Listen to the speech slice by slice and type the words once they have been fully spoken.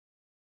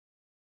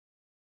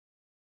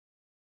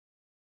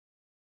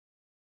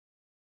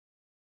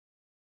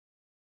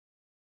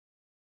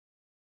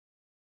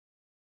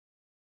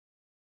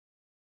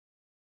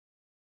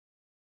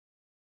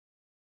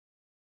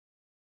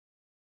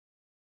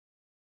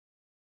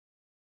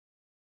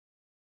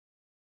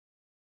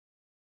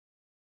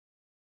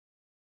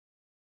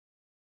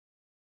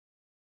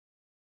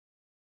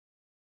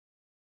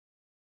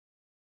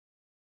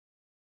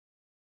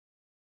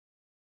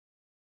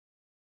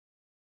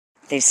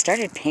they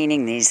started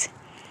painting these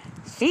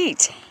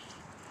feet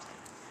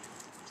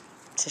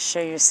to show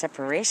you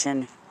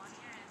separation.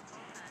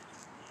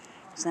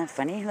 Isn't that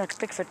funny? Look,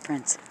 big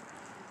footprints.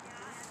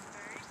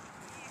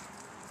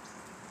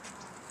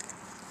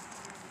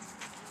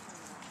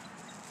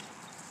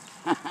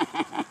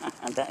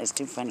 That is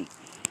too funny.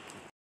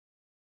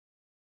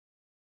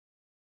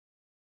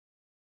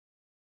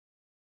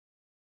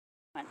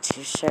 I want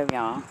to show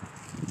y'all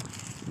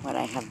what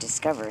I have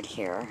discovered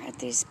here at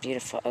these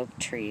beautiful oak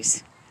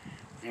trees.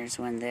 There's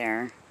one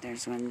there.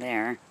 There's one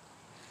there.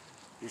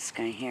 This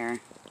guy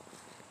here.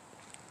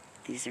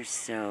 These are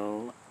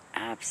so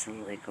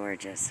absolutely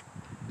gorgeous.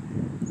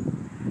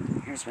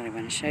 Here's what I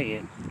want to show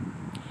you.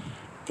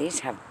 These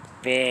have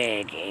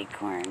big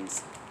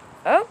acorns.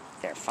 Oh,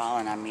 they're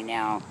falling on me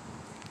now.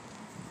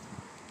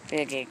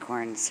 Big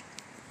acorns.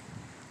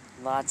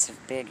 Lots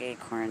of big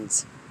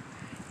acorns.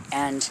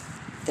 And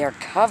they're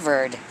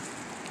covered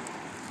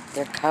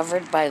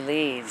by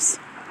leaves.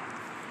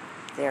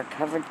 They're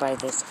covered by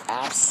this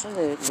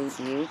absolutely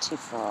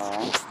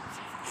beautiful,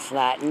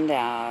 flattened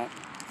out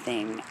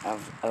thing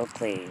of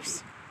oak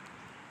leaves.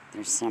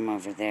 There's some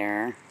over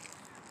there.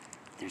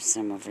 There's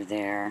some over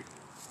there.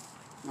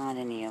 Not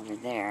any over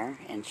there,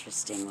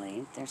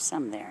 interestingly. There's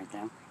some there,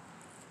 though.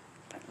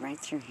 But right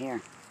through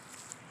here.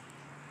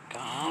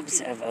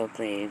 Gobs of oak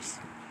leaves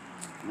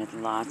with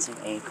lots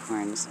of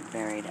acorns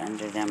buried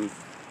under them.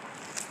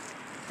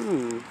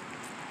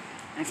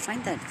 I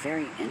find that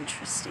very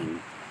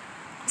interesting.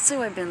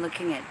 Also, I've been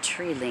looking at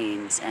tree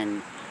liens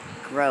and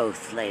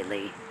growth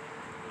lately,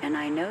 and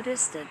I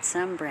noticed that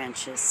some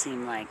branches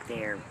seem like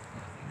they're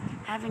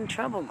having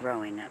trouble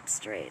growing up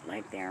straight,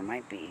 like there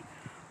might be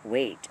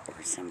weight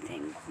or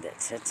something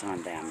that sits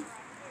on them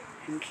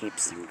and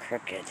keeps them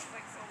crooked.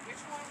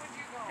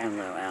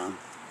 LOL.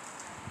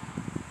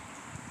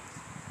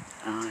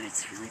 Oh,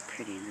 it's really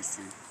pretty,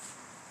 listen.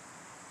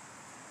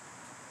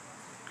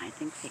 I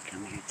think they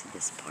come here to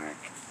this park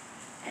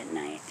at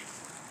night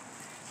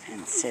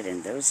and sit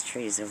in those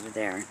trees over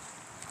there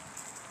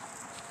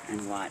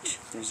and watch.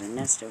 There's a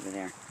nest over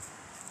there.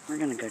 We're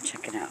gonna go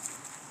check it out.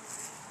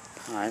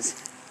 Pause.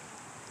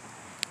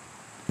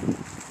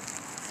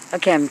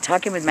 Okay, I'm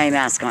talking with my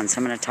mask on, so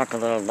I'm gonna talk a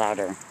little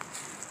louder.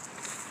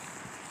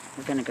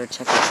 We're gonna go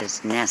check out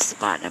this nest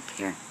spot up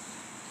here.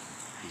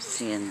 I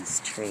see in this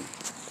tree.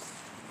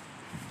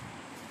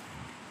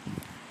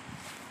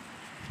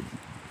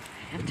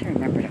 I have to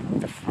remember to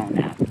hold the phone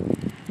up.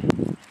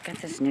 I've got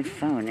this new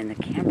phone and the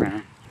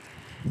camera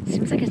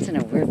seems like it's in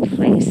a weird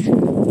place.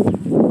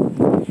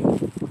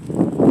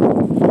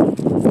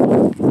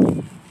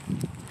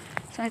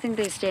 So I think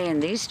they stay in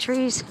these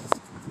trees.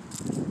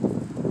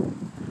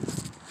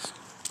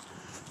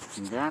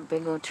 And that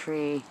big old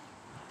tree.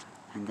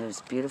 And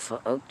those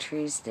beautiful oak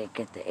trees, they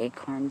get the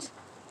acorns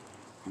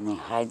and they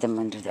hide them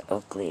under the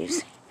oak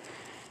leaves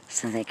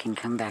so they can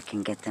come back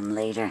and get them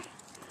later.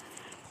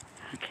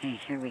 Okay,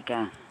 here we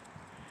go.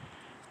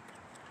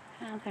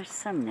 Oh, there's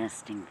some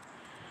nesting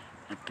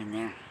up in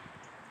there.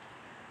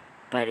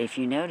 But if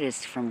you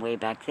noticed from way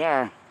back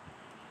there,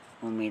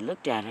 when we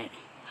looked at it,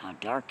 how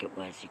dark it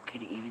was, you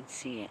couldn't even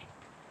see it.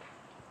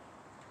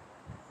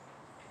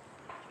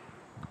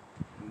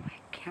 My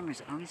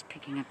camera's always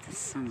picking up the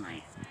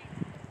sunlight.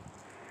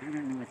 I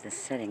don't know what the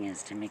setting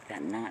is to make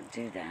that not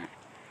do that.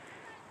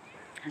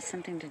 It has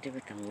something to do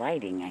with the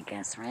lighting, I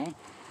guess, right?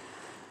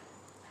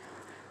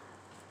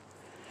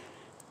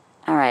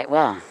 Alright,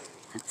 well,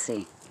 let's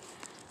see.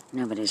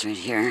 Nobody's right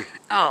here.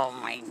 Oh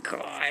my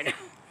God.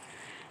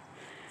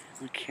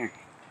 Look here.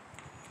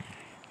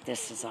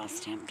 This is all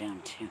stamped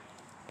down too.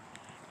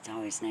 It's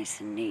always nice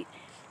and neat.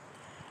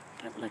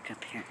 But look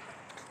up here.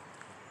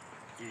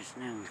 There's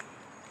no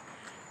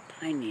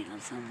pine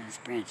needles on those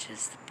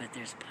branches, but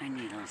there's pine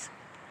needles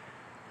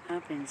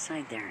up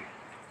inside there.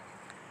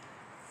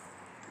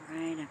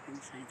 Right up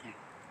inside there.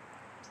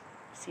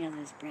 See how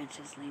those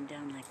branches lean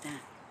down like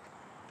that?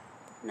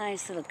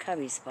 Nice little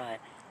cubby spot.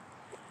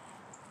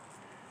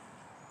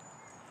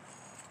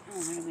 Oh,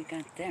 what do we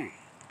got there?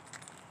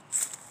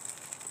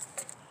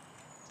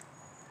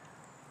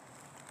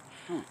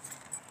 Huh.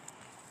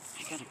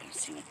 I gotta go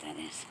see what that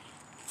is.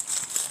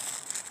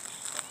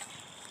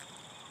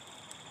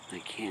 I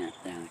can't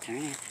though,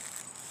 darn it.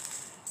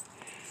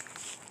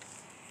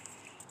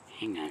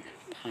 Hang on,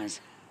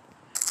 pause.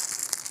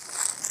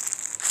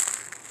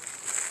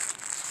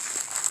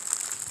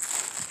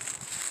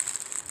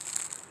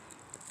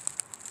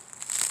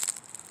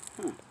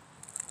 Huh.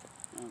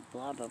 A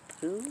blob of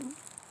poo?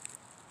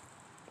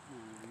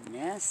 A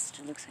nest?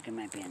 It looks like it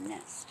might be a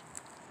nest.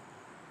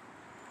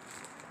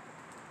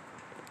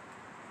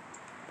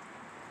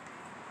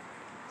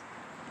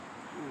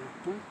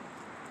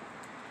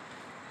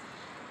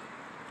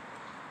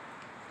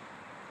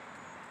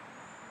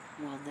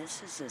 Well,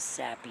 this is a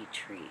sappy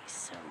tree,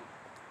 so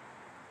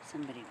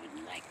somebody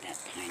would like that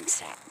pine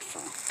sap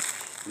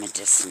for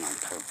medicinal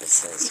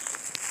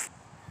purposes.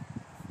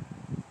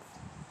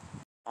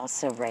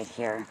 Also right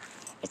here,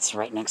 it's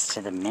right next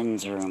to the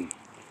men's room,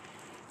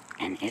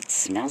 and it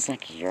smells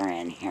like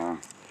urine here.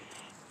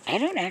 I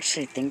don't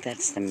actually think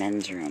that's the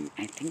men's room.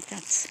 I think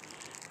that's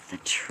the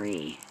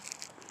tree.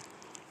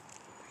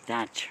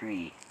 That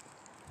tree.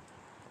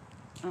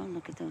 Oh,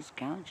 look at those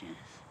gouges.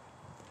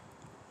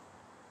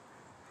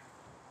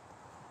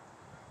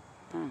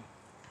 Huh.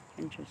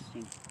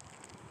 Interesting.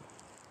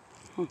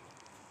 Huh.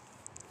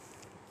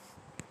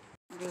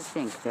 What do you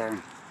think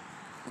there?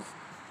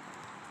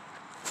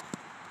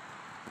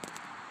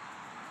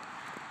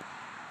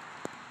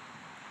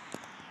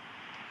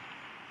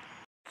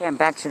 Okay, I'm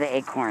back to the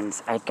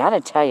acorns. I gotta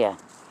tell you,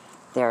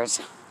 there's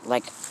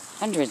like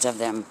hundreds of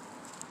them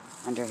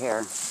under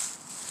here.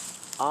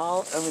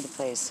 All over the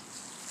place.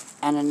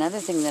 And another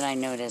thing that I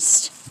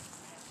noticed,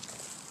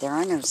 there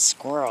are no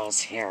squirrels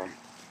here.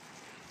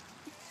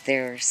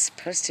 There's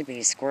supposed to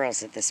be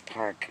squirrels at this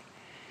park.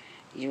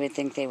 You would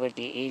think they would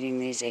be eating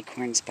these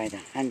acorns by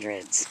the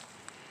hundreds.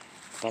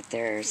 But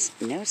there's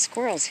no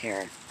squirrels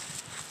here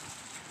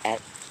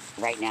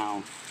right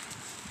now.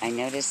 I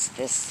noticed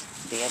this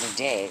the other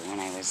day when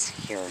I was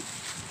here.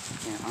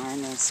 There are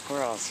no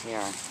squirrels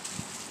here.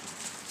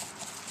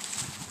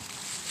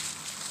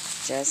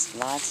 Just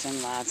lots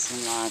and lots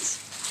and lots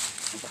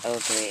of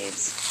oak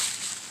leaves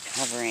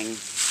covering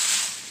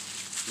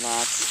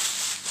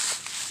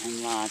lots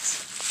and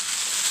lots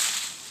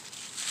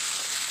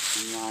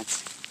and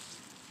lots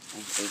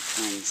of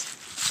acorns.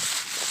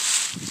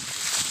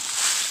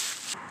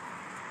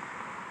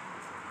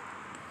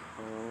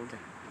 Pulled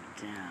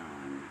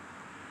down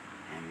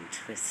and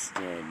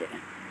twisted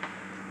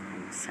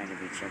on the side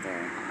of each other.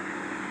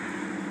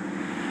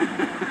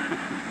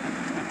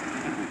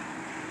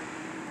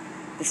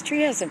 This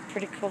tree has a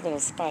pretty cool little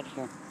spot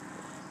here.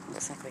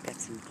 Looks like we got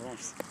some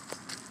glyphs.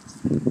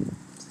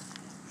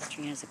 This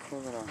tree has a cool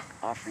little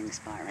offering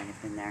spot right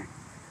up in there.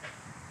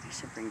 I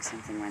should bring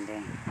something one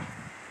day.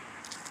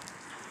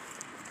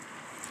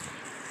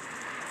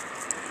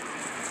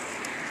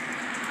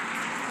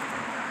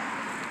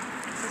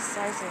 Look at the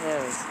size of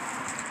those.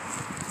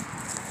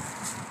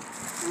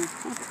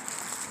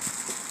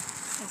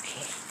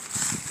 Okay.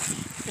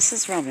 This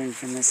is Robin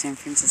from the San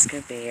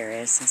Francisco Bay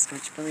Area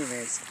Sasquatch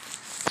Believers.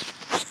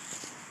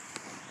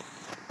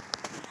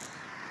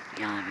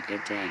 Y'all have a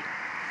good day.